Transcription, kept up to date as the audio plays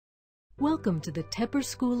Welcome to the Tepper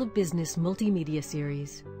School of Business Multimedia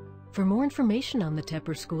Series. For more information on the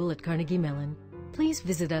Tepper School at Carnegie Mellon, please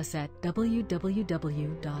visit us at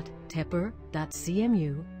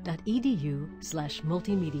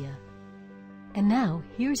www.tepper.cmu.edu/multimedia. And now,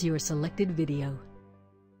 here's your selected video.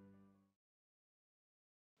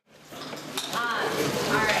 All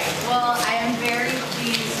right. Well, I am very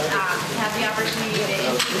pleased to have the opportunity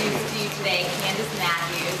to introduce to you today Candace S,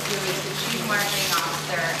 who is the Chief Marketing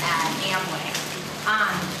Officer at Amway.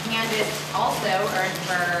 Candace also earned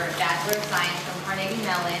her Bachelor of Science from Carnegie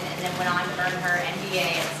Mellon and then went on to earn her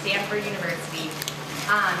MBA at Stanford University.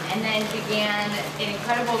 And then began an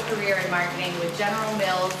incredible career in marketing with General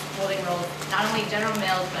Mills, holding roles, not only General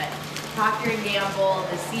Mills, but Procter Gamble,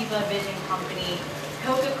 the SIVA Vision Company,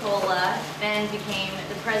 Coca-Cola, then became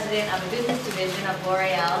the president of a business division of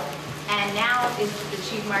L'OREAL, and now is the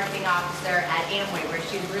chief marketing officer at Amway, where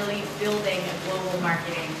she's really building a global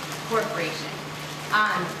marketing corporation.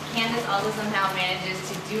 Candace also somehow manages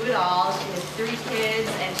to do it all. She has 3 kids,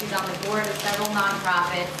 and she's on the board of several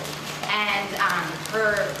nonprofits, and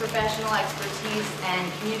her professional expertise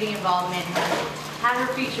and community involvement has had her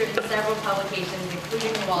featured in several publications,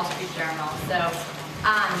 including the Wall Street Journal. So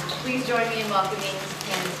please join me in welcoming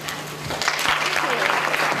Candace S.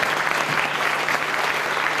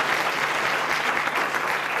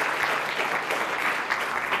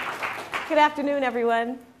 Good afternoon,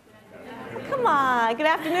 everyone. Come on. Good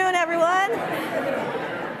afternoon, everyone.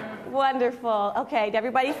 Wonderful. Okay, did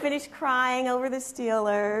everybody finish crying over the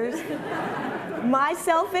Steelers?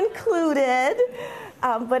 Myself included.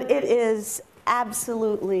 But it is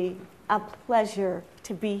absolutely a pleasure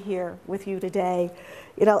to be here with you today.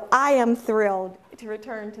 You know, I am thrilled to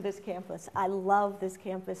return to this campus. I love this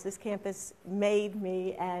campus. This campus made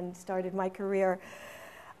me and started my career,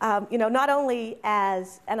 you know, not only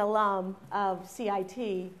as an alum of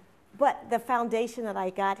CIT, but the foundation that I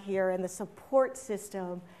got here and the support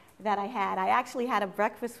system that I had. I actually had a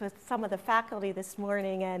breakfast with some of the faculty this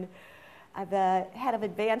morning, and the head of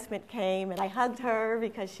advancement came, and I hugged her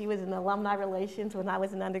because she was in alumni relations when I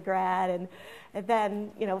was an undergrad, and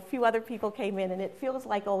then, you know, a few other people came in, and it feels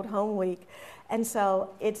like old home week. And so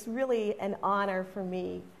it's really an honor for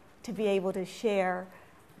me to be able to share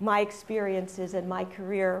my experiences and my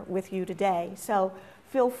career with you today. So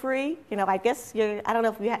feel free, you know, I guess I don't know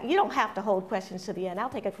if you don't have to hold questions to the end. I'll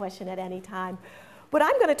take a question at any time. But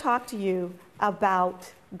I'm going to talk to you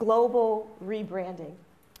about global rebranding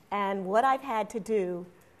and what I've had to do,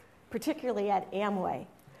 particularly at Amway,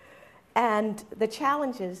 and the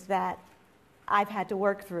challenges that I've had to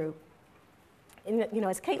work through. And, you know,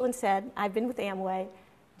 as Caitlin said, I've been with Amway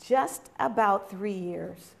just about 3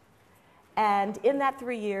 years. And in that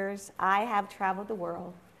 3 years, I have traveled the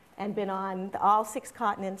world and been on all 6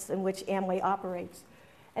 continents in which Amway operates.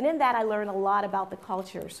 And in that, I learned a lot about the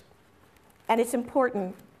cultures. And it's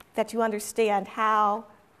important that you understand how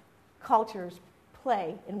cultures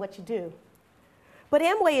play in what you do. But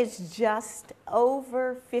Amway is just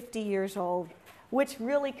over 50 years old, which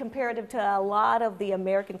really, comparative to a lot of the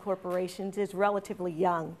American corporations, is relatively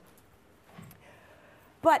young.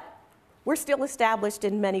 But we're still established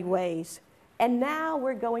in many ways. And now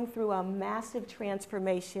we're going through a massive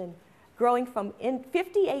transformation, growing from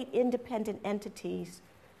 58 independent entities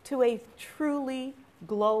to a truly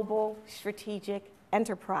global strategic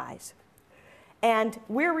enterprise. And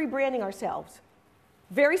we're rebranding ourselves.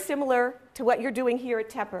 Very similar to what you're doing here at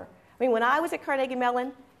Tepper. I mean, when I was at Carnegie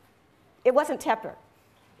Mellon, it wasn't Tepper.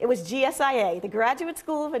 It was GSIA, the Graduate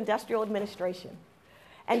School of Industrial Administration.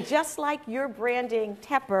 And just like you're branding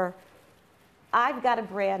Tepper, I've got to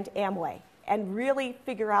brand Amway and really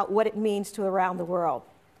figure out what it means to around the world.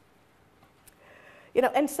 You know,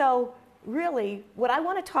 and so really, what I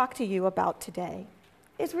want to talk to you about today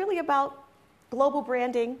is really about global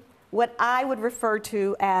branding, what I would refer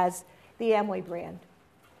to as the Amway brand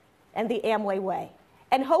and the Amway way.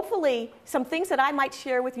 And hopefully, some things that I might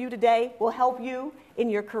share with you today will help you in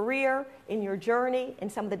your career, in your journey, in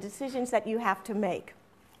some of the decisions that you have to make.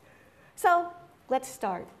 So let's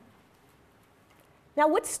start. Now,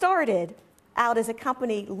 what started out as a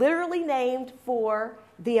company literally named for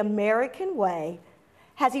the American way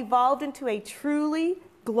has evolved into a truly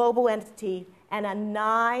global entity and a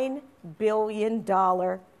 $9 billion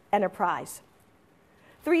enterprise.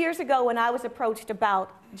 3 years ago, when I was approached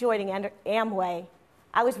about joining Amway,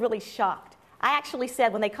 I was really shocked. I actually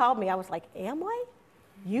said, when they called me, I was like, Amway?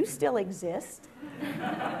 You still exist?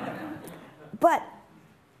 But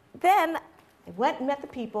then I went and met the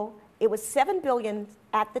people. It was $7 billion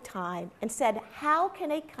at the time, and said, how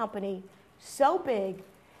can a company so big,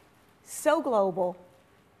 so global,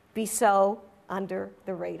 be so under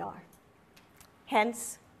the radar?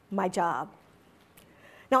 hence my job.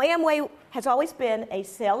 Now, Amway has always been a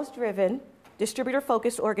sales-driven,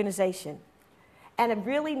 distributor-focused organization, and have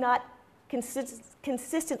really not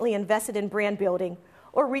consistently invested in brand building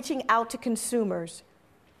or reaching out to consumers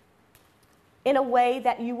in a way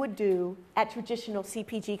that you would do at traditional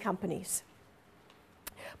CPG companies.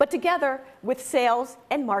 But together with sales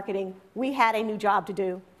and marketing, we had a new job to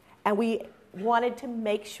do, and we wanted to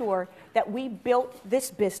make sure that we built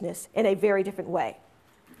this business in a very different way.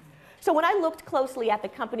 So when I looked closely at the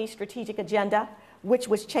company's strategic agenda, which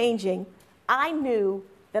was changing, I knew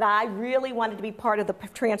that I really wanted to be part of the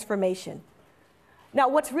transformation. Now,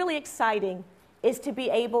 what's really exciting is to be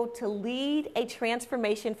able to lead a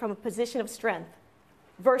transformation from a position of strength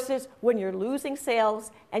versus when you're losing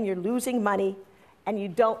sales and you're losing money and you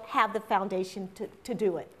don't have the foundation to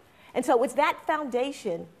do it. And so it was that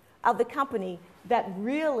foundation of the company that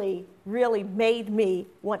really, really made me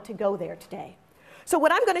want to go there today. So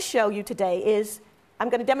what I'm going to show you today is I'm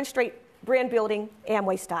going to demonstrate brand building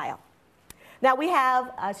Amway style. Now, we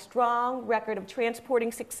have a strong record of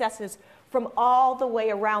transporting successes from all the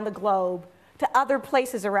way around the globe to other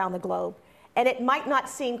places around the globe. And it might not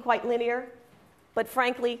seem quite linear, but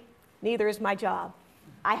frankly, neither is my job.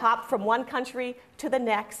 I hop from one country to the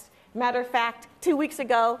next. Matter of fact, 2 weeks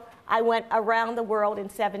ago, I went around the world in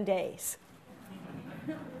 7 days.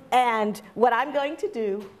 And what I'm going to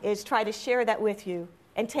do is try to share that with you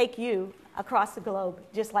and take you across the globe,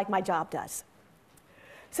 just like my job does.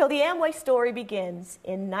 So the Amway story begins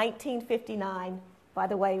in 1959, by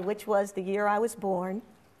the way, which was the year I was born,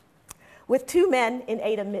 with two men in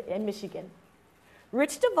Ada, Michigan.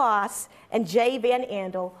 Rich DeVos and Jay Van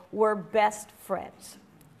Andel were best friends.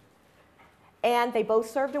 And they both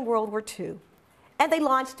served in World War II. And they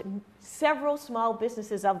launched several small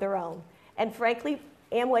businesses of their own. And frankly,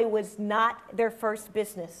 Amway was not their first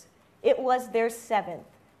business. It was their seventh,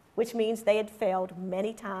 which means they had failed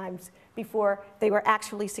many times before they were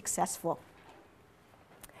actually successful.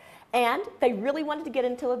 And they really wanted to get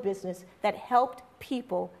into a business that helped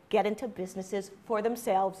people get into businesses for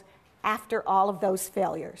themselves after all of those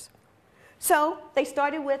failures. So they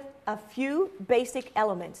started with a few basic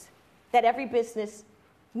elements that every business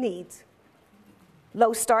needs: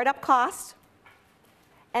 low startup costs,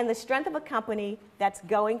 and the strength of a company that's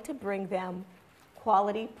going to bring them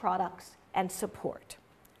quality products and support.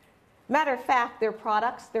 Matter of fact, their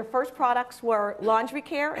first products were laundry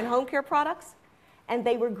care and home care products, and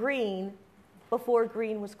they were green before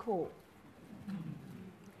green was cool.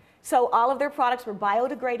 So all of their products were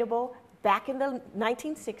biodegradable back in the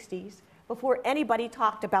 1960s, before anybody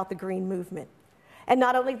talked about the green movement. And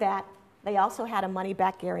not only that, they also had a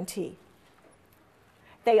money-back guarantee.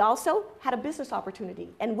 They also had a business opportunity,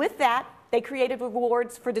 and with that, they created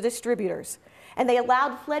rewards for the distributors. And they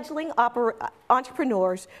allowed fledgling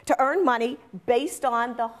entrepreneurs to earn money based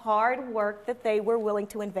on the hard work that they were willing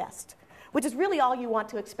to invest, which is really all you want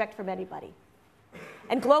to expect from anybody.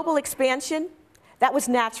 And global expansion, that was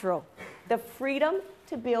natural. The freedom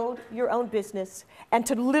to build your own business and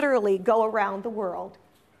to literally go around the world.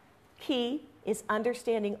 Key is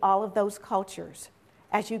understanding all of those cultures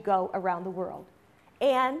as you go around the world.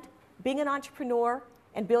 And being an entrepreneur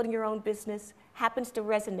and building your own business happens to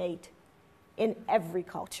resonate in every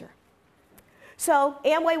culture. So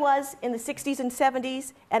Amway was, in the 60s and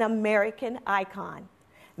 70s, an American icon.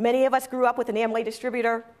 Many of us grew up with an Amway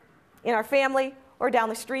distributor in our family or down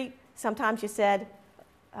the street. Sometimes you said,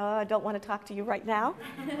 I don't want to talk to you right now.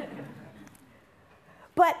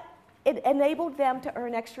 But it enabled them to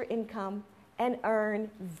earn extra income and earn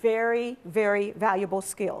very, very valuable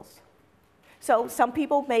skills. So some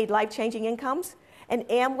people made life-changing incomes, and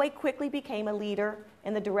Amway quickly became a leader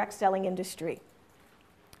in the direct selling industry.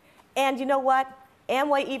 And you know what?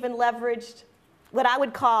 Amway even leveraged what I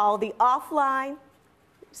would call the offline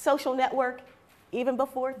social network even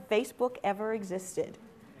before Facebook ever existed.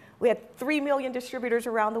 We had 3 million distributors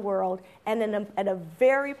around the world and a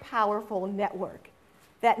very powerful network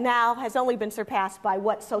that now has only been surpassed by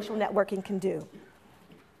what social networking can do.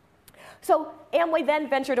 So Amway then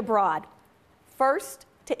ventured abroad, first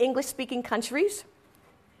to English-speaking countries,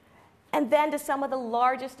 and then to some of the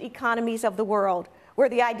largest economies of the world, where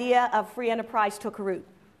the idea of free enterprise took root.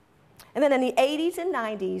 And then in the 80s and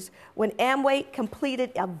 90s, when Amway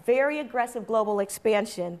completed a very aggressive global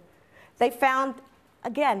expansion, they found,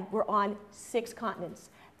 again, we're on 6 continents.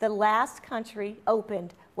 The last country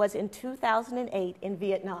opened was in 2008 in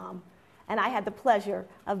Vietnam, and I had the pleasure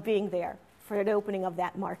of being there for the opening of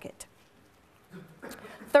that market.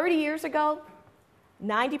 30 years ago,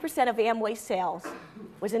 90% of Amway's sales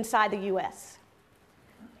was inside the US.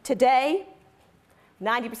 Today,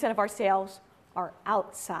 90% of our sales are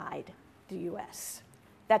outside the US.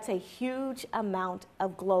 That's a huge amount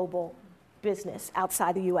of global business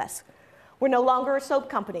outside the US. We're no longer a soap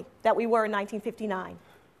company that we were in 1959.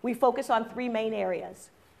 We focus on three main areas: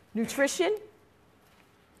 nutrition,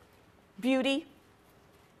 beauty,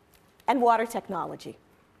 and water technology.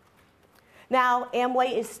 Now,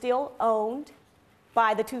 Amway is still owned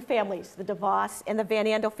by the two families, the DeVos and the Van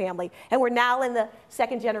Andel family, and we're now in the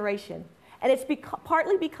second generation. And it's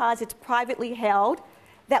partly because it's privately held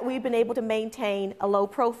that we've been able to maintain a low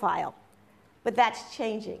profile. But that's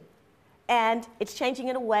changing. And it's changing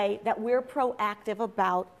in a way that we're proactive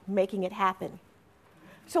about making it happen.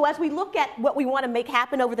 So as we look at what we want to make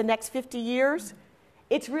happen over the next 50 years,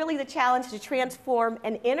 it's really the challenge to transform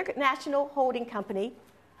an international holding company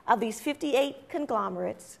of these 58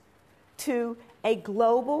 conglomerates to a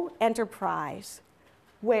global enterprise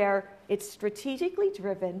where it's strategically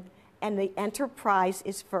driven and the enterprise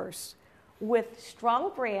is first, with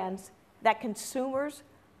strong brands that consumers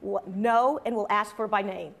know and will ask for by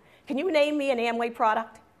name. Can you name me an Amway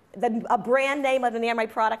product, a brand name of an Amway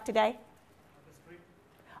product today?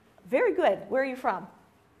 Very good. Where are you from?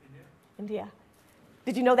 India.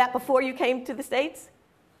 Did you know that before you came to the States?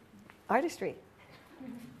 Artistry.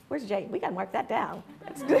 Where's Jay? We got to mark that down.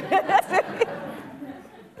 That's good.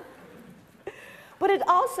 But it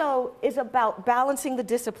also is about balancing the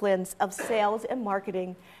disciplines of sales and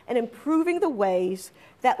marketing and improving the ways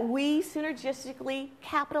that we synergistically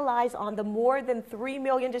capitalize on the more than 3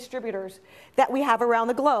 million distributors that we have around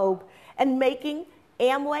the globe and making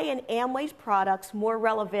Amway and Amway's products more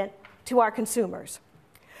relevant to our consumers.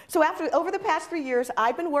 So over the past 3 years,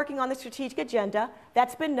 I've been working on the strategic agenda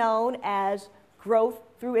that's been known as growth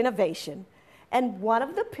through innovation. And one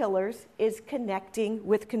of the pillars is connecting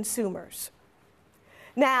with consumers.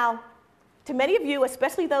 Now, to many of you,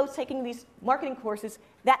 especially those taking these marketing courses,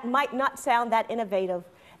 that might not sound that innovative,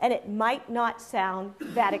 and it might not sound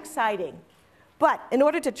that exciting. But in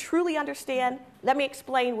order to truly understand, let me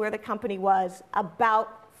explain where the company was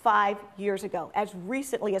about 5 years ago, as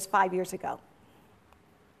recently as 5 years ago.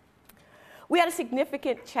 We had a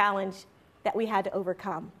significant challenge that we had to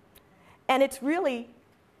overcome. And it's really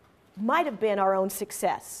might have been our own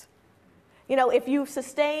success. You know, if you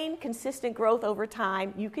sustain consistent growth over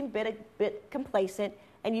time, you can be a bit complacent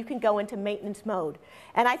and you can go into maintenance mode.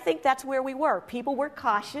 And I think that's where we were. People were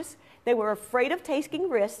cautious. They were afraid of taking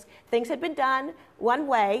risks. Things had been done one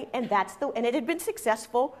way, and it had been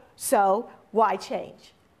successful, so why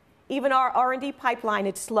change? Even our R&D pipeline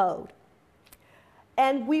had slowed.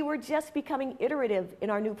 And we were just becoming iterative in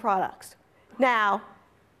our new products. Now,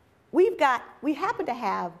 we happen to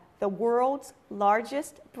have the world's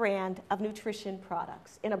largest brand of nutrition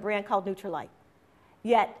products in a brand called Nutrilite.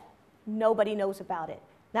 Yet, nobody knows about it.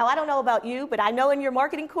 Now, I don't know about you, but I know in your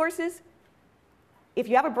marketing courses, if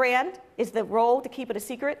you have a brand, is the role to keep it a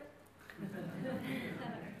secret?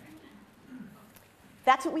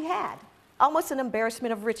 That's what we had. Almost an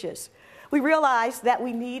embarrassment of riches. We realized that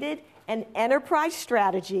we needed an enterprise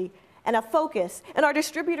strategy and a focus, and our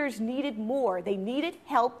distributors needed more. They needed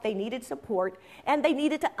help, they needed support, and they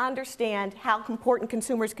needed to understand how important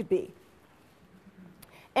consumers could be.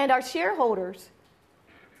 And our shareholders,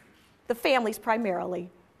 the families primarily,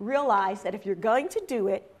 realized that if you're going to do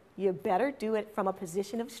it, you better do it from a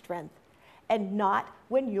position of strength and not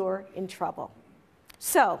when you're in trouble.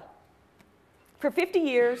 So, for 50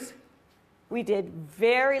 years, we did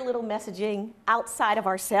very little messaging outside of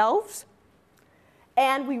ourselves,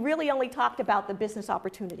 and we really only talked about the business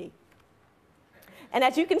opportunity. And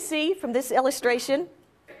as you can see from this illustration,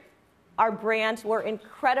 our brands were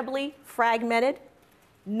incredibly fragmented,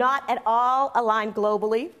 not at all aligned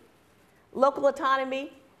globally. Local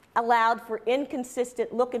autonomy allowed for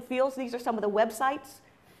inconsistent look and feels. These are some of the websites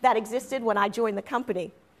that existed when I joined the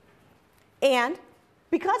company. And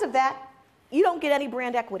because of that, you don't get any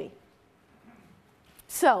brand equity.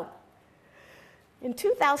 So, in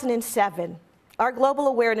 2007, our global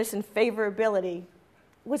awareness and favorability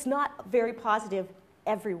was not very positive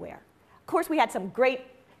everywhere. Of course, we had some great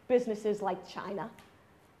businesses like China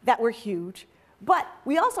that were huge, but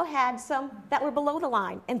we also had some that were below the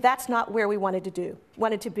line, and that's not where we wanted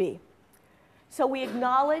to be. So we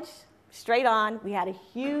acknowledged straight on we had a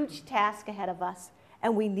huge task ahead of us,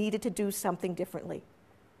 and we needed to do something differently.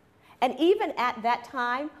 And even at that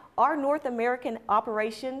time, our North American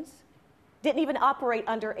operations didn't even operate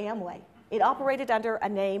under Amway. It operated under a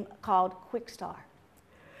name called Quickstar.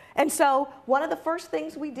 And so one of the first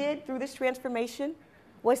things we did through this transformation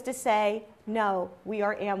was to say, no, we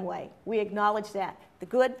are Amway. We acknowledge that, the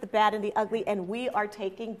good, the bad, and the ugly, and we are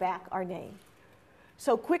taking back our name.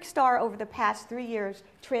 So Quickstar, over the past 3 years,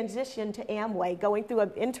 transitioned to Amway, going through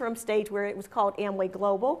an interim stage where it was called Amway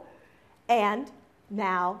Global, and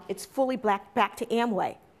now it's fully back to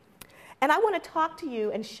Amway. And I want to talk to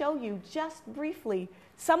you and show you just briefly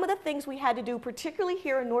some of the things we had to do, particularly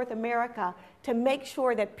here in North America, to make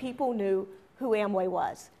sure that people knew who Amway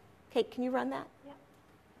was. Kate, can you run that?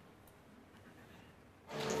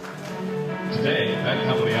 Today, that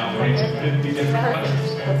company operates in 50 different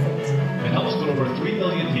countries and helps put over 3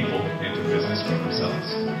 million people into business for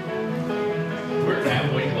themselves. We're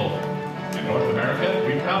Amway Global. In North America,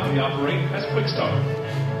 we proudly operate as Quickstar.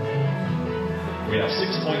 We have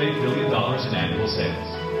 $6.8 billion in annual sales.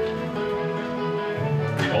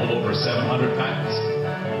 We hold over 700 patents.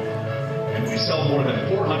 And we sell more than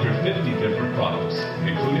 450 different products,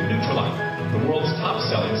 including Nutrilite, the world's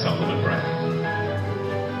top-selling supplement brand.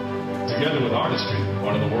 Together with Artistry,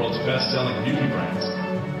 one of the world's best-selling beauty brands,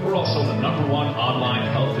 we're also the #1 online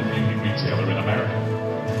health and beauty retailer in America.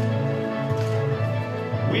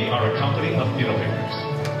 We are a company of innovators,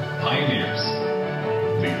 pioneers,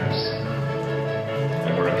 leaders.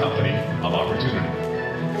 And we're a company of opportunity.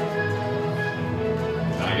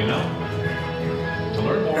 Now you know. To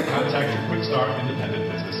learn more, contact your Quickstar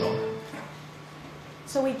independent business owner.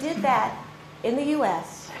 So we did that in the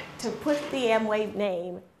U.S. to put the Amway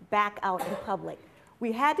name back out in public.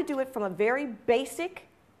 We had to do it from a very basic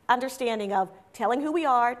understanding of telling who we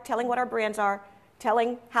are, telling what our brands are,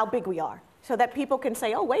 telling how big we are, so that people can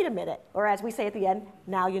say, oh, wait a minute, or as we say at the end,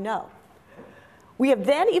 now you know. We have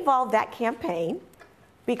then evolved that campaign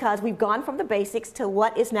because we've gone from the basics to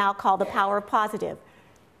what is now called the power of positive.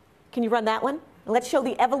 Can you run that one? Let's show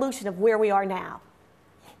the evolution of where we are now.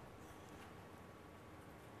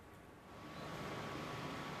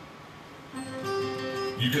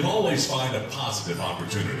 You can always find a positive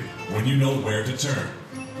opportunity when you know where to turn.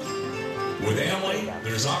 With Amway,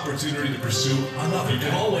 there's opportunity to pursue another. You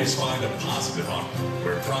can always find a positive opportunity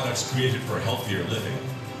where products created for healthier living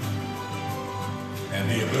and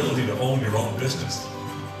the ability to own your own business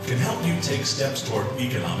can help you take steps toward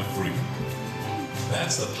economic freedom.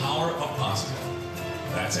 That's the power of positive.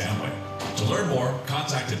 That's Amway. To learn more,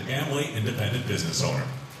 contact an Amway independent business owner.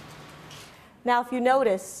 Now, if you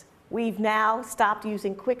notice, we've now stopped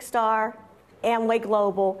using Quickstar, Amway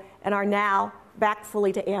Global, and are now back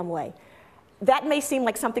fully to Amway. That may seem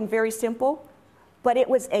like something very simple, but it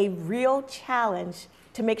was a real challenge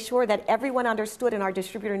to make sure that everyone understood in our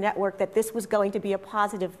distributor network that this was going to be a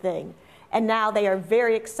positive thing. And now they are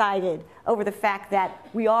very excited over the fact that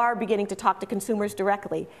we are beginning to talk to consumers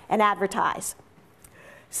directly and advertise.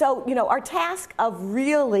 So, our task of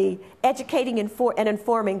really educating and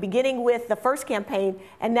informing, beginning with the first campaign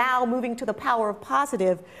and now moving to the power of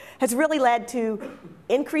positive, has really led to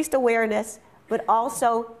increased awareness, but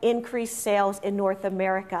also increased sales in North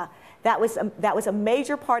America. That was a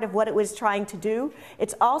major part of what it was trying to do.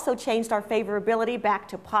 It's also changed our favorability back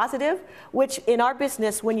to positive, which in our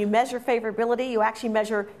business, when you measure favorability, you actually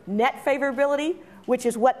measure net favorability, which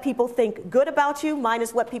is what people think good about you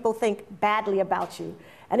minus what people think badly about you.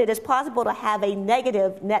 And it is possible to have a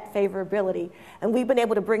negative net favorability. And we've been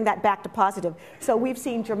able to bring that back to positive. So we've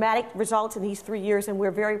seen dramatic results in these 3 years, and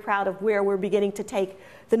we're very proud of where we're beginning to take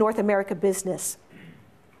the North America business.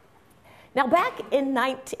 Now, back in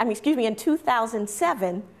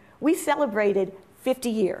 2007, we celebrated 50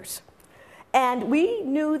 years. And we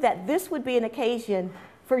knew that this would be an occasion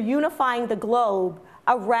for unifying the globe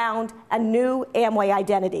around a new Amway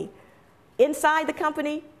identity. Inside the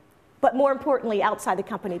company, but more importantly, outside the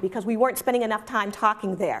company, because we weren't spending enough time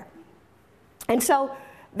talking there. And so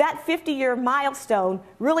that 50-year milestone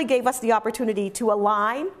really gave us the opportunity to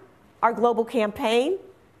align our global campaign,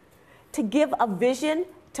 to give a vision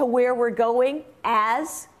to where we're going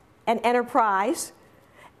as an enterprise,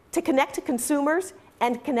 to connect to consumers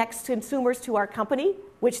and connect consumers to our company,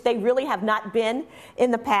 which they really have not been in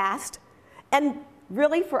the past, and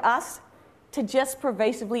really for us to just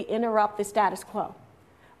pervasively interrupt the status quo.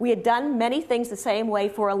 We had done many things the same way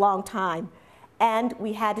for a long time, and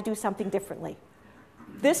we had to do something differently.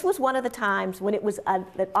 This was one of the times when it was an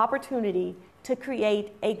opportunity to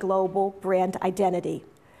create a global brand identity,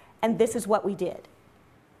 and this is what we did.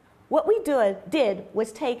 What we did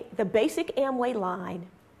was take the basic Amway line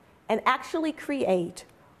and actually create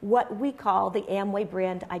what we call the Amway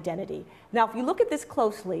brand identity. Now, if you look at this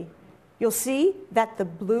closely, you'll see that the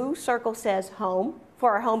blue circle says home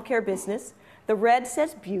for our home care business, the red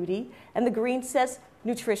says beauty, and the green says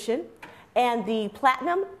nutrition, and the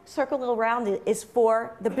platinum circle around it is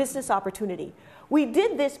for the business opportunity. We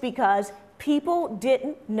did this because people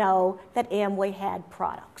didn't know that Amway had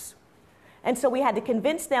products. And so we had to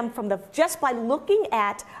convince them just by looking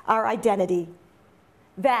at our identity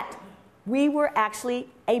that we were actually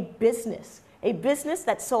a business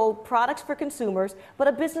that sold products for consumers, but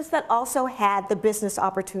a business that also had the business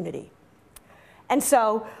opportunity. And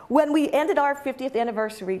so when we ended our 50th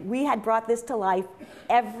anniversary, we had brought this to life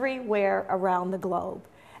everywhere around the globe.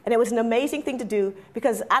 And it was an amazing thing to do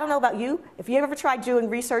because I don't know about you, if you ever tried doing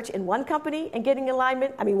research in one company and getting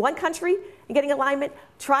alignment, one country and getting alignment,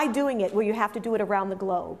 try doing it where you have to do it around the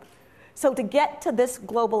globe. So to get to this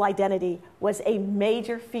global identity was a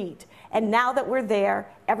major feat. And now that we're there,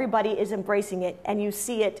 everybody is embracing it, and you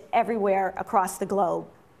see it everywhere across the globe.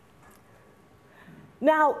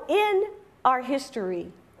 Now, in our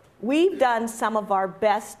history, we've done some of our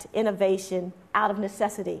best innovation out of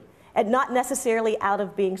necessity, and not necessarily out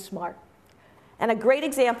of being smart. And a great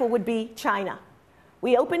example would be China.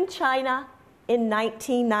 We opened China in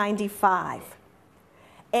 1995.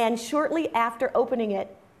 And shortly after opening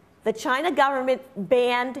it, the China government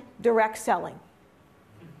banned direct selling.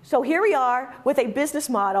 So here we are with a business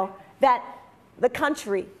model that the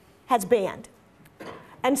country has banned.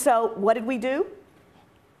 And so what did we do?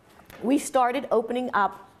 We started opening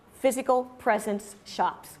up physical presence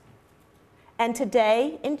shops. And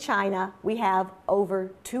today in China, we have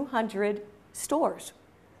over 200 stores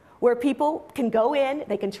where people can go in,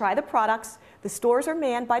 they can try the products. The stores are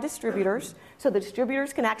manned by distributors, so the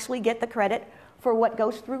distributors can actually get the credit for what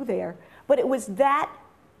goes through there. But it was that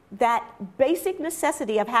basic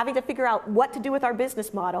necessity of having to figure out what to do with our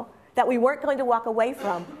business model that we weren't going to walk away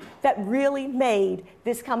from that really made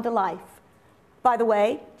this come to life. By the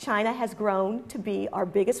way, China has grown to be our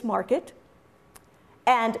biggest market,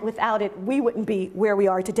 and without it, we wouldn't be where we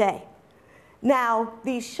are today. Now,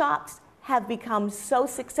 these shops have become so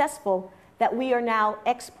successful that we are now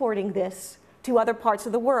exporting this to other parts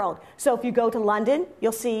of the world. So if you go to London,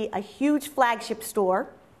 you'll see a huge flagship store.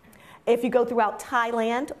 If you go throughout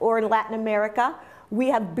Thailand or in Latin America, we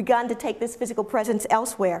have begun to take this physical presence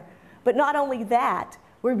elsewhere. But not only that,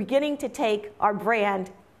 we're beginning to take our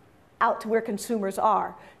brand out to where consumers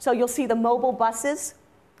are. So you'll see the mobile buses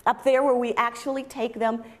up there where we actually take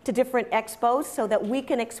them to different expos so that we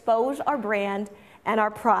can expose our brand and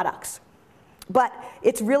our products. But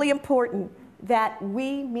it's really important that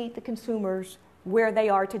we meet the consumers where they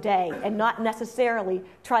are today and not necessarily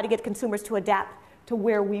try to get consumers to adapt to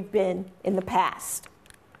where we've been in the past.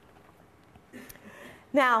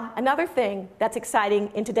 Now, another thing that's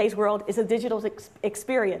exciting in today's world is the digital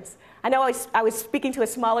experience. I know I was speaking to a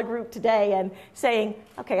smaller group today and saying,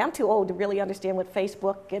 okay, I'm too old to really understand what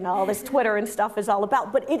Facebook and all this Twitter and stuff is all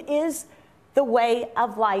about, but it is the way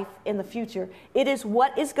of life in the future. It is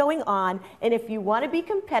what is going on, and if you want to be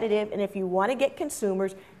competitive and if you want to get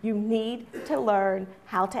consumers, you need to learn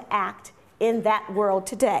how to act in that world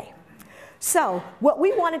today. So what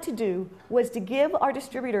we wanted to do was to give our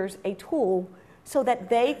distributors a tool so that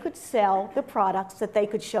they could sell the products, that they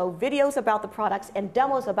could show videos about the products and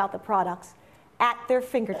demos about the products at their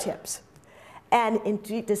fingertips. And in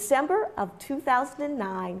December of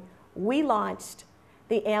 2009, we launched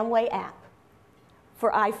the Amway app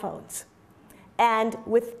for iPhones. And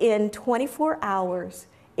within 24 hours,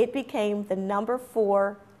 it became the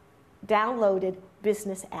 #4 downloaded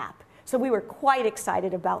business app. So we were quite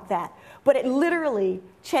excited about that. But it literally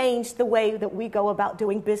changed the way that we go about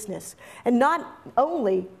doing business. And not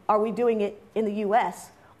only are we doing it in the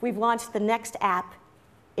US, we've launched the next app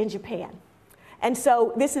in Japan. And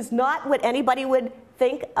so this is not what anybody would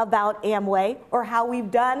think about Amway or how we've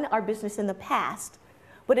done our business in the past,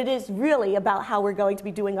 but it is really about how we're going to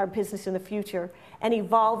be doing our business in the future and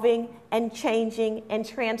evolving and changing and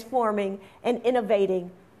transforming and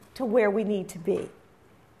innovating to where we need to be.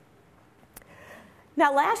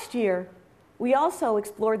 Now, last year, we also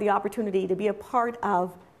explored the opportunity to be a part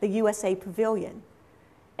of the USA Pavilion.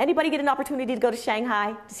 Anybody get an opportunity to go to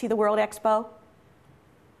Shanghai to see the World Expo?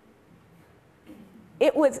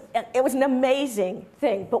 It was an amazing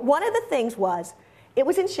thing. But one of the things was, it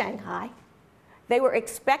was in Shanghai. They were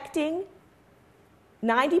expecting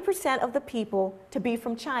 90% of the people to be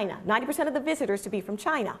from China, 90% of the visitors to be from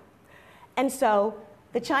China. And so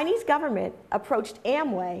the Chinese government approached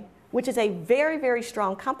Amway, which is a very, very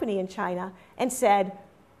strong company in China, and said,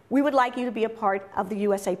 we would like you to be a part of the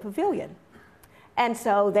USA Pavilion. And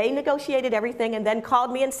so they negotiated everything and then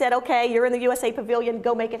called me and said, okay, you're in the USA Pavilion,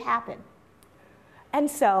 go make it happen. And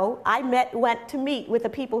so I went to meet with the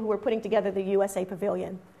people who were putting together the USA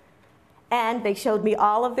Pavilion. And they showed me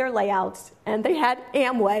all of their layouts, and they had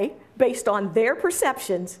Amway, based on their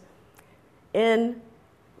perceptions, in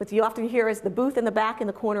what you often hear is the booth in the back in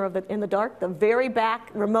the corner of in the dark, the very back,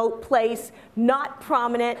 remote place, not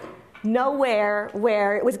prominent, nowhere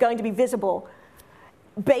where it was going to be visible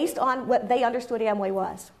based on what they understood Amway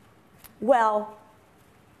was. Well,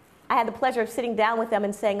 I had the pleasure of sitting down with them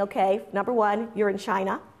and saying, okay, number one, you're in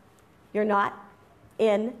China. You're not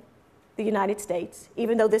in the United States,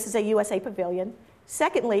 even though this is a USA pavilion.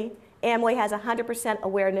 Secondly, Amway has 100%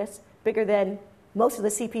 awareness, bigger than most of the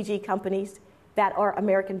CPG companies that are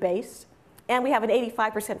American-based, and we have an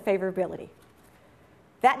 85% favorability.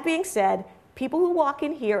 That being said, people who walk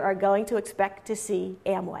in here are going to expect to see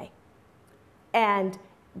Amway, and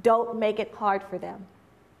don't make it hard for them.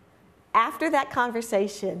 After that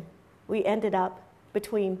conversation, we ended up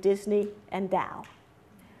between Disney and Dow.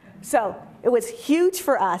 So it was huge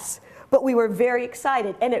for us, but we were very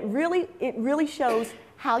excited, and it really shows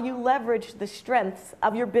how you leverage the strengths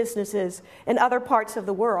of your businesses in other parts of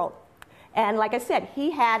the world. And like I said,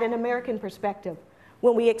 he had an American perspective.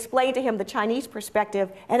 When we explained to him the Chinese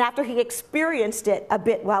perspective, and after he experienced it a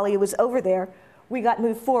bit while he was over there, we got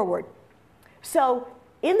moved forward. So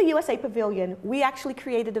in the USA Pavilion, we actually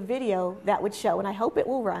created a video that would show, and I hope it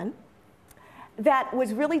will run, that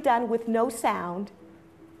was really done with no sound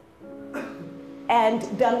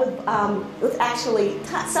and done with actually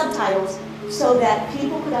subtitles so that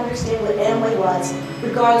people could understand what Amway was,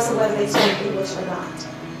 regardless of whether they spoke English or not.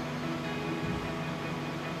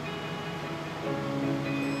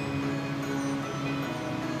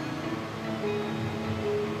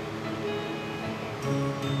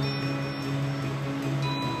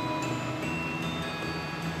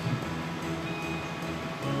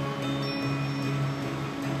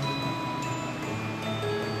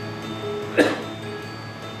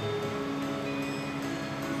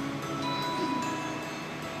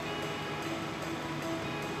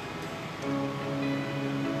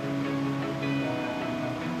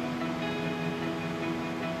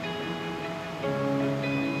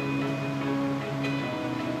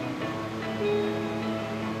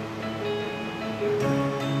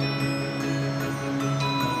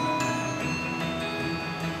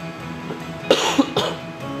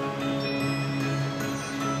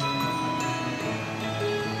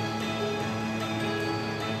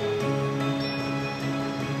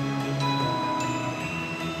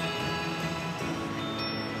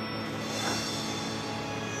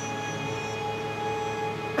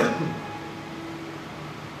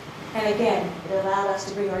 And again, it allowed us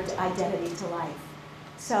to bring our identity to life.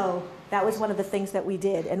 So that was one of the things that we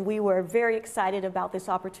did. And we were very excited about this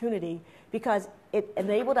opportunity because it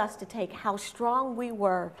enabled us to take how strong we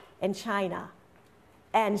were in China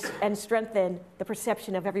and strengthen the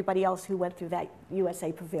perception of everybody else who went through that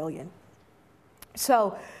USA Pavilion.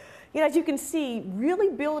 So, as you can see, really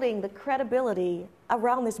building the credibility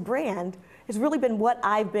around this brand has really been what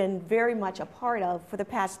I've been very much a part of for the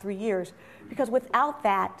past 3 years, because without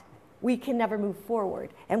that, we can never move forward.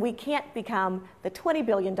 And we can't become the $20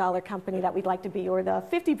 billion company that we'd like to be or the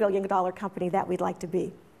 $50 billion company that we'd like to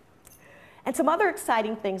be. And some other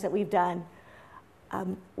exciting things that we've done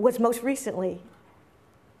was most recently,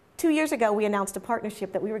 2 years ago, we announced a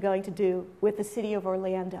partnership that we were going to do with the city of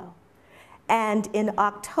Orlando. And in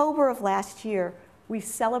October of last year, we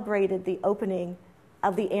celebrated the opening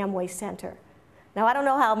of the Amway Center. Now, I don't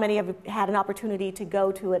know how many of you had an opportunity to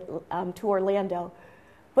go to it, to Orlando,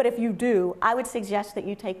 but if you do, I would suggest that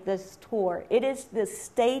you take this tour. It is the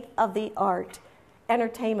state-of-the-art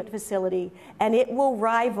entertainment facility, and it will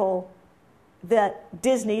rival the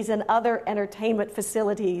Disney's and other entertainment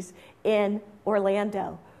facilities in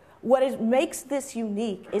Orlando. What makes this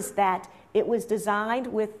unique is that it was designed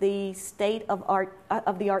with the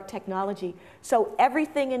state-of-the-art technology, so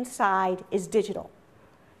everything inside is digital.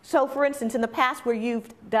 So for instance, in the past where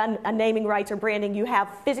you've done a naming rights or branding, you have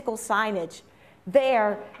physical signage.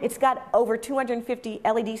 There, it's got over 250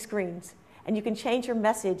 LED screens, and you can change your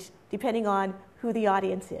message depending on who the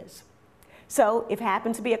audience is. So if it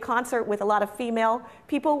happens to be a concert with a lot of female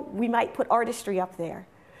people, we might put artistry up there.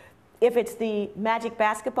 If it's the Magic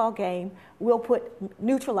basketball game, we'll put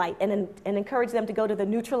Neutralite and encourage them to go to the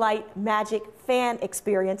Neutralite Magic fan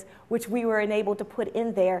experience, which we were enabled to put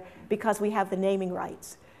in there because we have the naming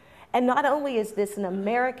rights. And not only is this an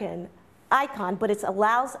American icon, but it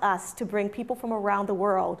allows us to bring people from around the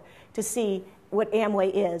world to see what Amway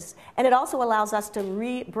is. And it also allows us to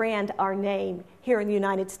rebrand our name here in the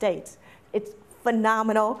United States. It's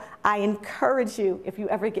phenomenal. I encourage you, if you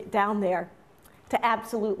ever get down there, to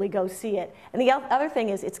absolutely go see it. And the other thing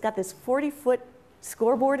is it's got this 40-foot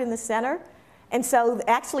scoreboard in the center. And so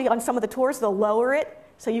actually on some of the tours, they'll lower it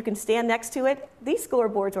so you can stand next to it. These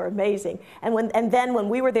scoreboards are amazing. And then when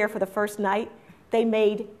we were there for the first night, they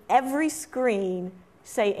made every screen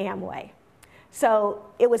say Amway. So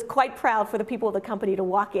it was quite proud for the people of the company to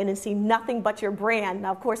walk in and see nothing but your brand.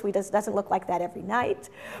 Now, of course, it doesn't look like that every night,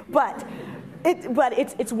 but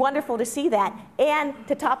it's wonderful to see that. And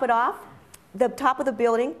to top it off, the top of the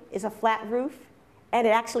building is a flat roof, and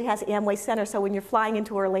it actually has Amway Center, so when you're flying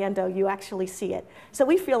into Orlando, you actually see it. So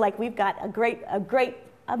we feel like we've got a great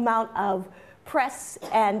amount of press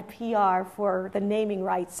and PR for the naming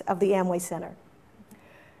rights of the Amway Center.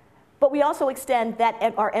 But we also extend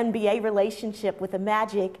our NBA relationship with the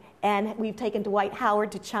Magic, and we've taken Dwight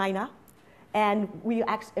Howard to China, and we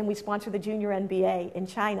sponsor the Junior NBA in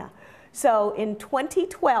China. So in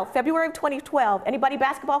 2012, February of 2012, anybody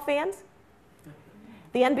basketball fans?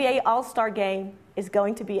 The NBA All-Star Game is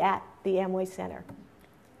going to be at the Amway Center.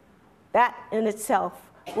 That in itself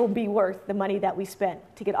will be worth the money that we spent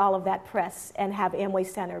to get all of that press and have Amway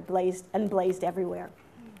Center blazed everywhere.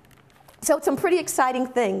 So some pretty exciting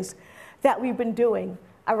things that we've been doing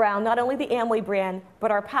around not only the Amway brand,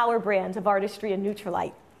 but our power brands of Artistry and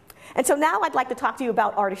Nutrilite. And so now I'd like to talk to you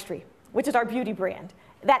about Artistry, which is our beauty brand.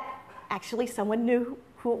 That actually someone knew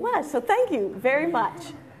who it was, so thank you very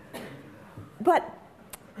much. But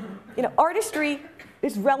Artistry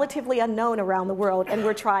is relatively unknown around the world, and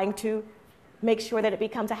we're trying to make sure that it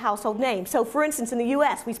becomes a household name. So for instance, in the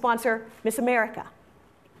US, we sponsor Miss America.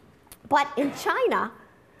 But in China,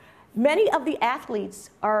 many of the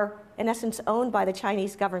athletes are, in essence, owned by the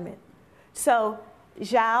Chinese government. So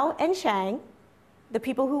Zhao and Zhang, the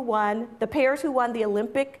pairs who won the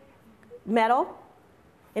Olympic medal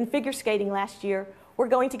in figure skating last year, were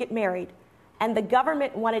going to get married. And the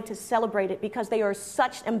government wanted to celebrate it because they are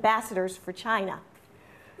such ambassadors for China.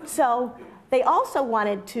 So they also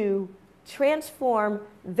wanted to transform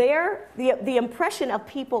the impression of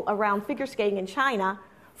people around figure skating in China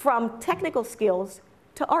from technical skills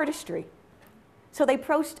to artistry. So they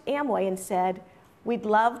approached Amway and said, we'd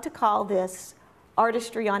love to call this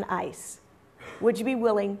Artistry on Ice. Would you be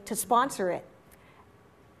willing to sponsor it?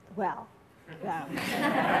 Well,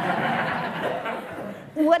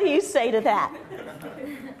 what do you say to that?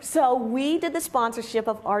 So we did the sponsorship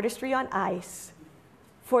of Artistry on Ice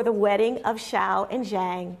for the wedding of Xiao and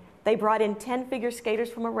Zhang. They brought in 10 figure skaters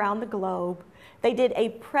from around the globe. They did a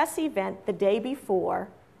press event the day before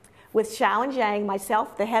with Xiao and Zhang,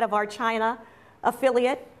 myself, the head of our China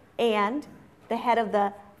affiliate, and the head of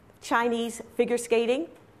the Chinese Figure Skating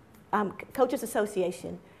Coaches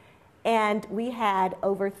Association. And we had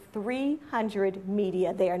over 300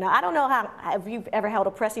 media there. Now, I don't know if you've ever held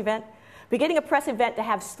a press event, but getting a press event to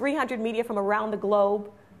have 300 media from around the globe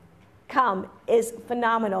come is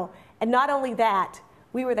phenomenal. And not only that,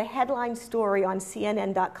 we were the headline story on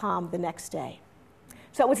CNN.com the next day.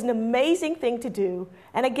 So it was an amazing thing to do.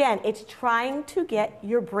 And again, it's trying to get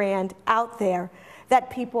your brand out there that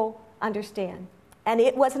people understand. And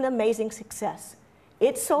it was an amazing success.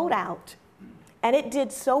 It sold out, and it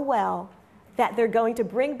did so well that they're going to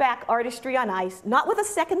bring back Artistry on Ice, not with a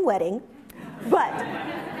second wedding, but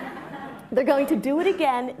they're going to do it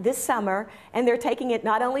again this summer, and they're taking it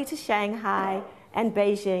not only to Shanghai and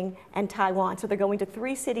Beijing and Taiwan. So they're going to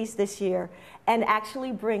 3 cities this year and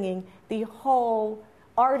actually bringing the whole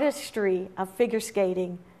artistry of figure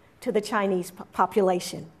skating to the Chinese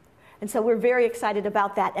population. And so we're very excited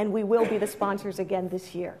about that, and we will be the sponsors again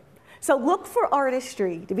this year. So look for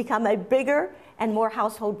Artistry to become a bigger and more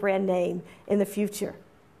household brand name in the future.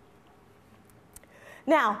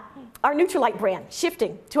 Now, our Nutrilite brand,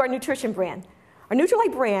 shifting to our nutrition brand. Our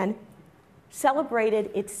Nutrilite brand celebrated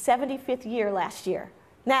its 75th year last year.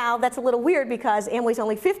 Now, that's a little weird because Amway's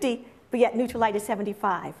only 50, but yet Nutrilite is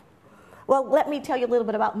 75. Well, let me tell you a little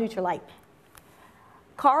bit about Nutrilite.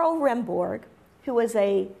 Carl Remborg, who was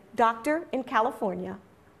a doctor in California,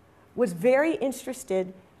 was very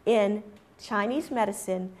interested in Chinese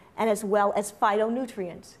medicine and as well as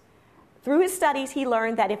phytonutrients. Through his studies, he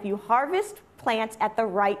learned that if you harvest plants at the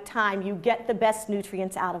right time, you get the best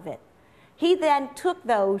nutrients out of it. He then took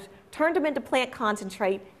those, turned them into plant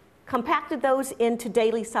concentrate, compacted those into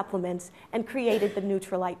daily supplements, and created the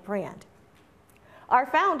Nutrilite brand. Our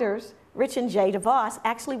founders, Rich and Jay DeVos,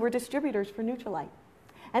 actually were distributors for Nutrilite.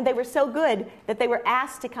 And they were so good that they were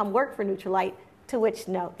asked to come work for Nutrilite, to which,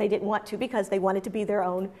 no, they didn't want to because they wanted to be their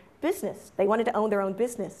own business. They wanted to own their own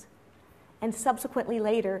business. And subsequently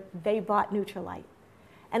later, they bought Nutrilite.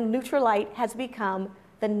 And Nutrilite has become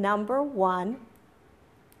the #1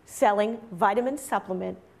 selling vitamin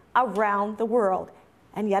supplement around the world.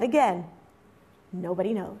 And yet again,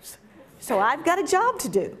 nobody knows. So I've got a job to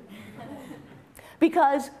do.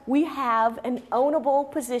 Because we have an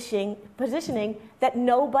ownable positioning that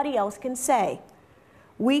nobody else can say.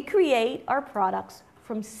 We create our products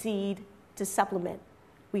from seed to supplement.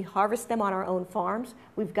 We harvest them on our own farms.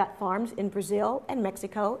 We've got farms in Brazil and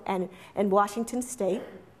Mexico and Washington State.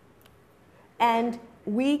 And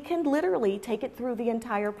we can literally take it through the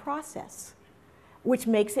entire process, which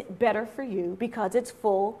makes it better for you because it's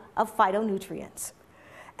full of phytonutrients.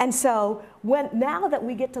 And so now that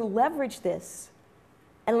we get to leverage this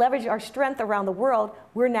and leverage our strength around the world,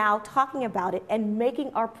 we're now talking about it and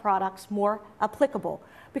making our products more applicable.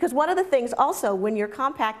 Because one of the things also, when you're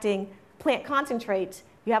compacting plant concentrates,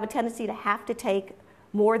 you have a tendency to have to take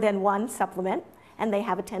more than one supplement, and they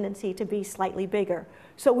have a tendency to be slightly bigger.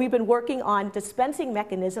 So we've been working on dispensing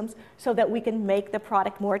mechanisms so that we can make the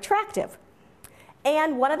product more attractive.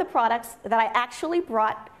 And one of the products that I actually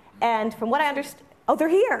brought, and from what I understand, oh, they're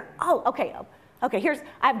here. Oh, okay. Okay,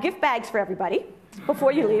 I have gift bags for everybody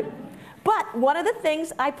before you leave. But one of the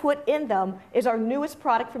things I put in them is our newest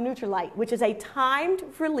product from Nutrilite, which is a timed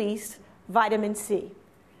release vitamin C.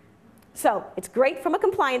 So it's great from a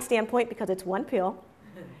compliance standpoint because it's one pill.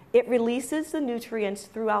 It releases the nutrients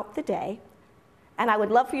throughout the day. And I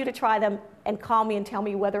would love for you to try them and call me and tell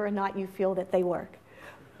me whether or not you feel that they work.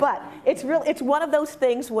 But it's one of those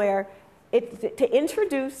things where it's to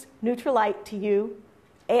introduce Nutrilite to you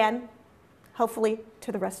and hopefully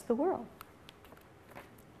to the rest of the world.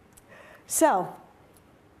 So,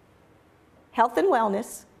 health and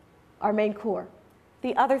wellness, our main core.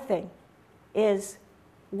 The other thing is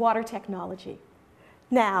water technology.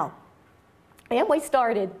 Now, Amway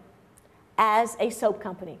started as a soap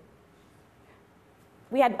company.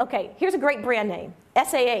 Here's a great brand name,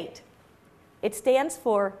 SA8. It stands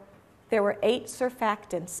for, there were 8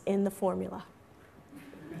 surfactants in the formula.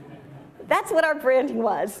 That's what our branding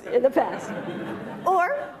was in the past.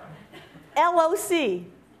 Or LOC,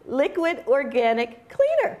 Liquid Organic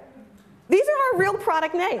Cleaner. These are our real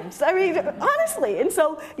product names. I mean, honestly. And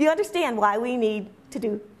so you understand why we need to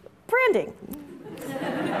do branding.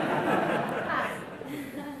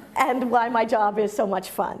 And why my job is so much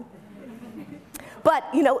fun. But,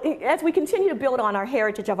 as we continue to build on our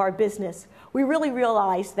heritage of our business, we really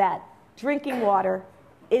realize that drinking water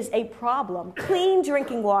is a problem. Clean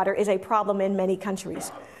drinking water is a problem in many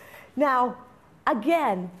countries. Now,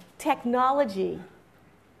 again, technology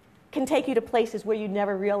can take you to places where you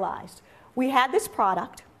never realized. We had this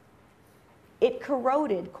product. It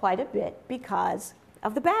corroded quite a bit because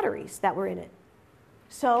of the batteries that were in it.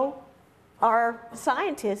 So our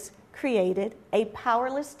scientists created a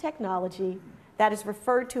powerless technology that is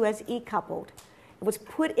referred to as E-coupled. It was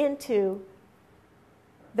put into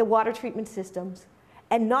the water treatment systems,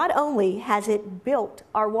 and not only has it built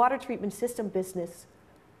our water treatment system business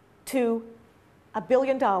to $1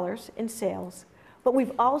 billion in sales, but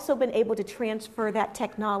we've also been able to transfer that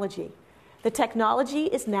technology. The technology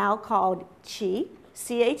is now called CHI,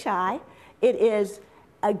 C-H-I. It is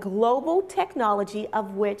a global technology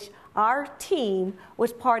of which our team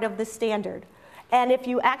was part of the standard. And if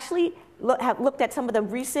you actually have looked at some of the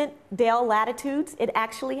recent Dell Latitudes, it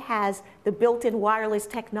actually has the built-in wireless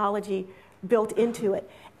technology built into it.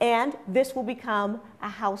 And this will become a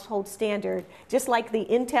household standard, just like the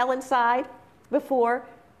Intel Inside before,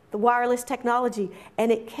 the wireless technology.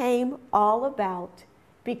 And it came all about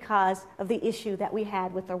because of the issue that we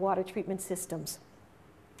had with our water treatment systems.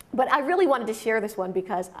 But I really wanted to share this one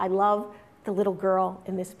because I love the little girl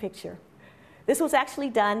in this picture. This was actually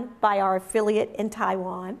done by our affiliate in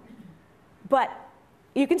Taiwan. But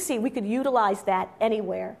you can see we could utilize that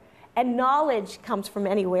anywhere. And knowledge comes from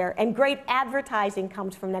anywhere. And great advertising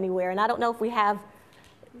comes from anywhere. And I don't know if we have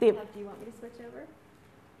the... Do you want me to switch over?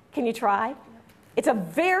 Can you try? Yep. It's a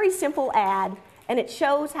very simple ad. And it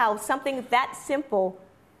shows how something that simple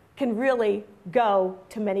can really go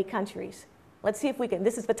to many countries. Let's see if we can.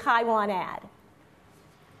 This is the Taiwan ad.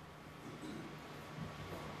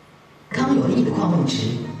 康有益的矿物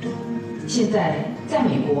质，现在在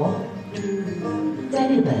美国、在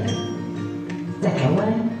日本、在台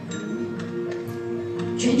湾，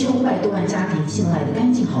全球500多万家庭信赖的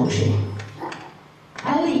干净好水，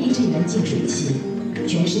安利1亿元净水器，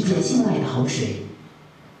全世界信赖的好水。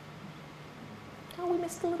Oh, we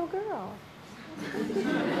missed the little girl.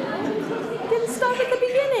 Didn't stop at the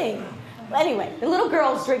beginning. Anyway, the little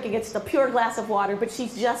girl's drinking it's a pure glass of water, but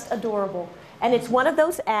she's just adorable. And it's one of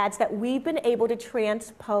those ads that we've been able to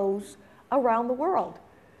transpose around the world.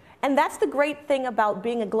 And that's the great thing about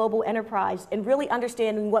being a global enterprise and really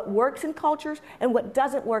understanding what works in cultures and what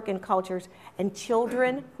doesn't work in cultures. And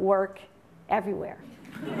children work everywhere.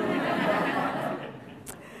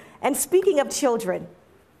 And speaking of children,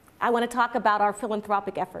 I want to talk about our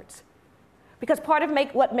philanthropic efforts. Because part of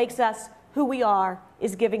what makes us who we are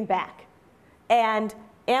is giving back. And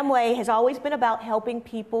Amway has always been about helping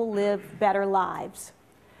people live better lives.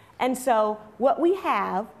 And so what we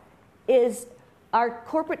have is our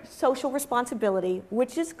corporate social responsibility,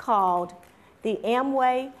 which is called the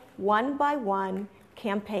Amway 1x1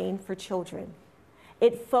 Campaign for Children.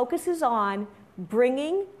 It focuses on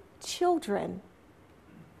bringing children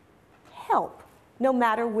help, no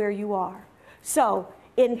matter where you are. So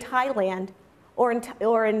in Thailand or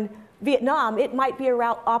in Vietnam, it might be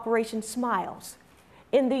around Operation Smiles.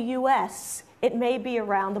 In the US, it may be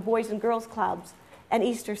around the Boys and Girls Clubs and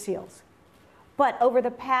Easter Seals. But over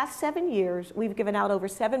the past 7 years, we've given out over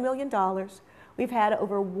 $7 million. We've had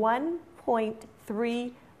over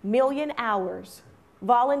 1.3 million hours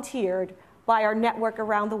volunteered by our network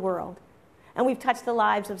around the world. And we've touched the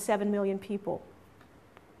lives of 7 million people,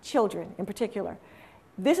 children in particular.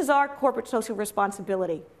 This is our corporate social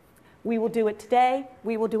responsibility. We will do it today.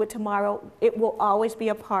 We will do it tomorrow. It will always be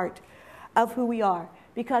a part of who we are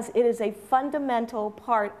because it is a fundamental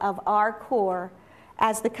part of our core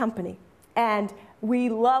as the company. And we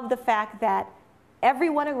love the fact that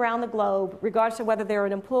everyone around the globe, regardless of whether they're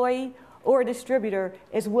an employee or a distributor,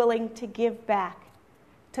 is willing to give back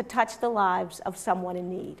to touch the lives of someone in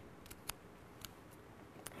need.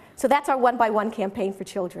 So that's our 1x1 campaign for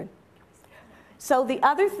children. So the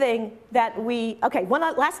other thing that one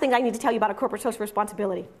last thing I need to tell you about our corporate social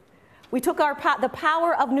responsibility. We took the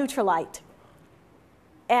power of Nutrilite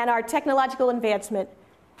and our technological advancement,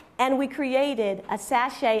 and we created a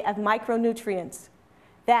sachet of micronutrients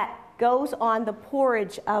that goes on the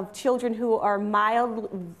porridge of children who are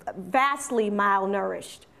vastly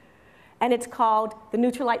malnourished. And it's called the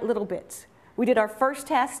Nutrilite Little Bits. We did our first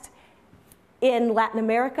test in Latin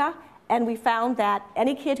America, and we found that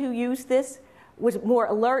any kid who used this was more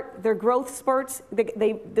alert. Their growth spurts,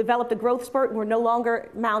 they developed a growth spurt and were no longer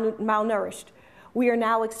malnourished. We are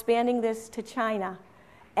now expanding this to China.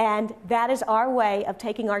 And that is our way of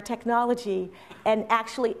taking our technology and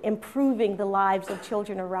actually improving the lives of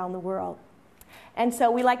children around the world. And so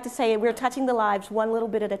we like to say we're touching the lives one little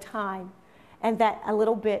bit at a time, and that a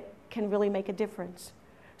little bit can really make a difference.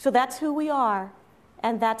 So that's who we are,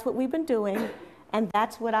 and that's what we've been doing, and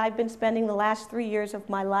that's what I've been spending the last 3 years of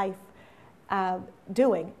my life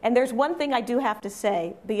doing. And there's one thing I do have to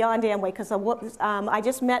say beyond Amway, because I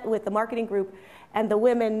just met with the marketing group and the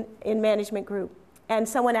women in management group, and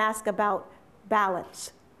someone asked about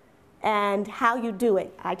balance and how you do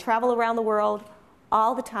it. I travel around the world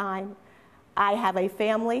all the time. I have a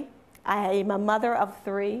family. I am a mother of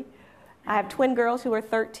 3. I have twin girls who are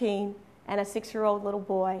 13 and a 6-year-old little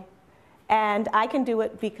boy. And I can do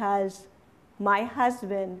it because my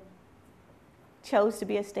husband chose to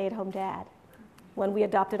be a stay-at-home dad when we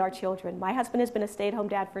adopted our children. My husband has been a stay-at-home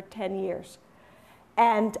dad for 10 years.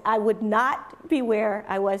 And I would not be where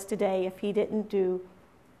I was today if he didn't do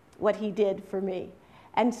what he did for me.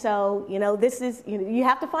 And so, this is, you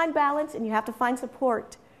have to find balance and you have to find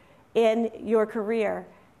support in your career.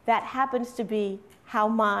 That happens to be how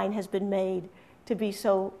mine has been made to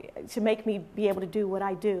make me be able to do what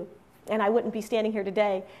I do. And I wouldn't be standing here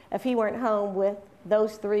today if he weren't home with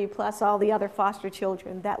those 3 plus all the other foster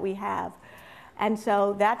children that we have. And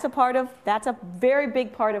so that's a very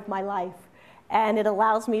big part of my life. And it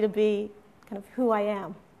allows me to be kind of who I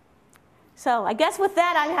am. So I guess with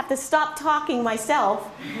that, I have to stop talking myself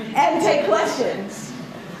and take questions.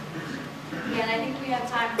 Yeah, and I think we have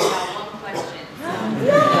time for about one question.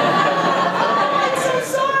 No! I'm so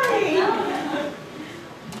sorry.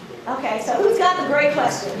 Okay, so who's got the great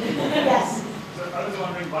question? Yes. So I was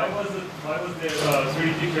wondering, why was there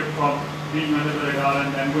strategic shift from being under the radar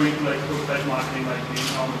and going to full-fledged marketing like the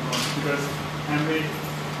normal ones? Because Amway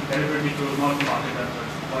deliberately chose not to market that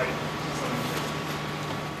much. Why?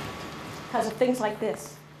 Because of things like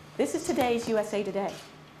this. This is today's USA Today.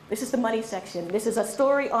 This is the money section. This is a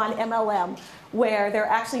story on MLM where they're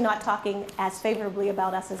actually not talking as favorably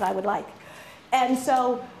about us as I would like. And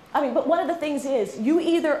so, but one of the things is you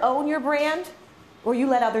either own your brand or you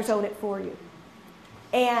let others own it for you.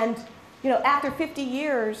 And, after 50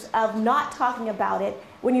 years of not talking about it,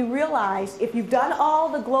 when you realize if you've done all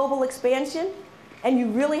the global expansion and you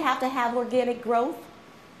really have to have organic growth,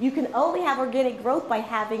 you can only have organic growth by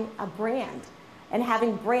having a brand and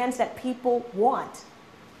having brands that people want.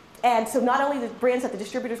 And so not only the brands that the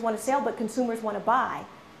distributors want to sell, but consumers want to buy.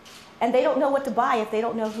 And they don't know what to buy if they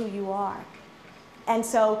don't know who you are. And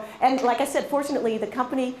so, and like I said, fortunately, the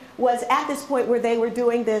company was at this point where they were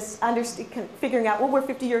doing this, figuring out, well, we're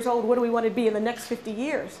 50 years old, what do we want to be in the next 50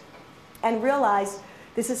 years? And realized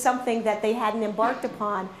this is something that they hadn't embarked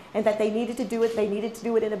upon and that they needed to do it. They needed to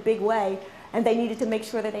do it in a big way. And they needed to make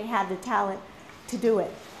sure that they had the talent to do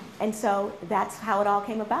it. And so that's how it all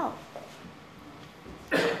came about.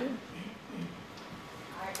 All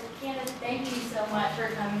right. thank you so much for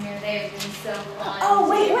coming here today. It's been so fun. Oh,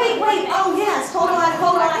 wait. Oh, yes. Hold on.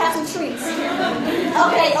 I have some treats.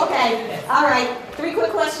 Okay. All right. 3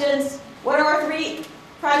 quick questions. What are our 3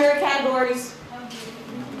 primary categories?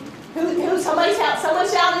 Someone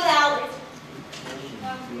shout it out.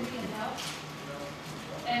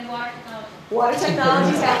 And water technology. Water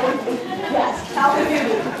technology is health and beauty. Yes, health and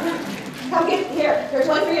beauty. Come get here. Here's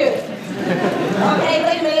one for you. Okay,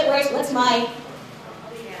 wait a minute. What's mine?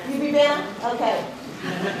 You be Vanna? Okay.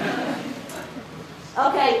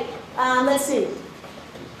 Okay. Let's see.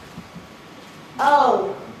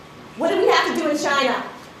 Oh, what do we have to do in China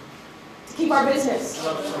to keep our business?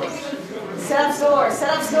 Set up stores. Set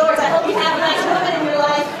up stores. I hope you have nice women in your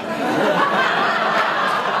life.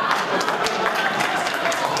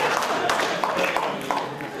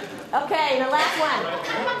 Okay, the last one.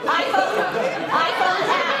 iPhone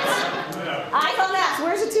apps. iPhone apps.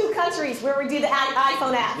 Where's the 2 countries where we do the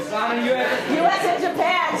iPhone apps? US and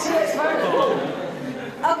Japan. She is first.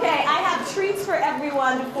 Okay, I have treats for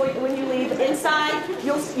everyone when you leave. Inside,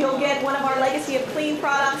 you'll get one of our Legacy of Clean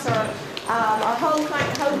products or our home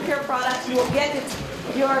care products. You will get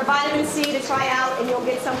your vitamin C to try out, and you'll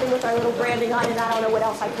get something with our little branding on it. I don't know what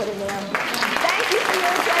else I put in there. Thank you for your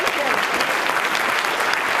attention.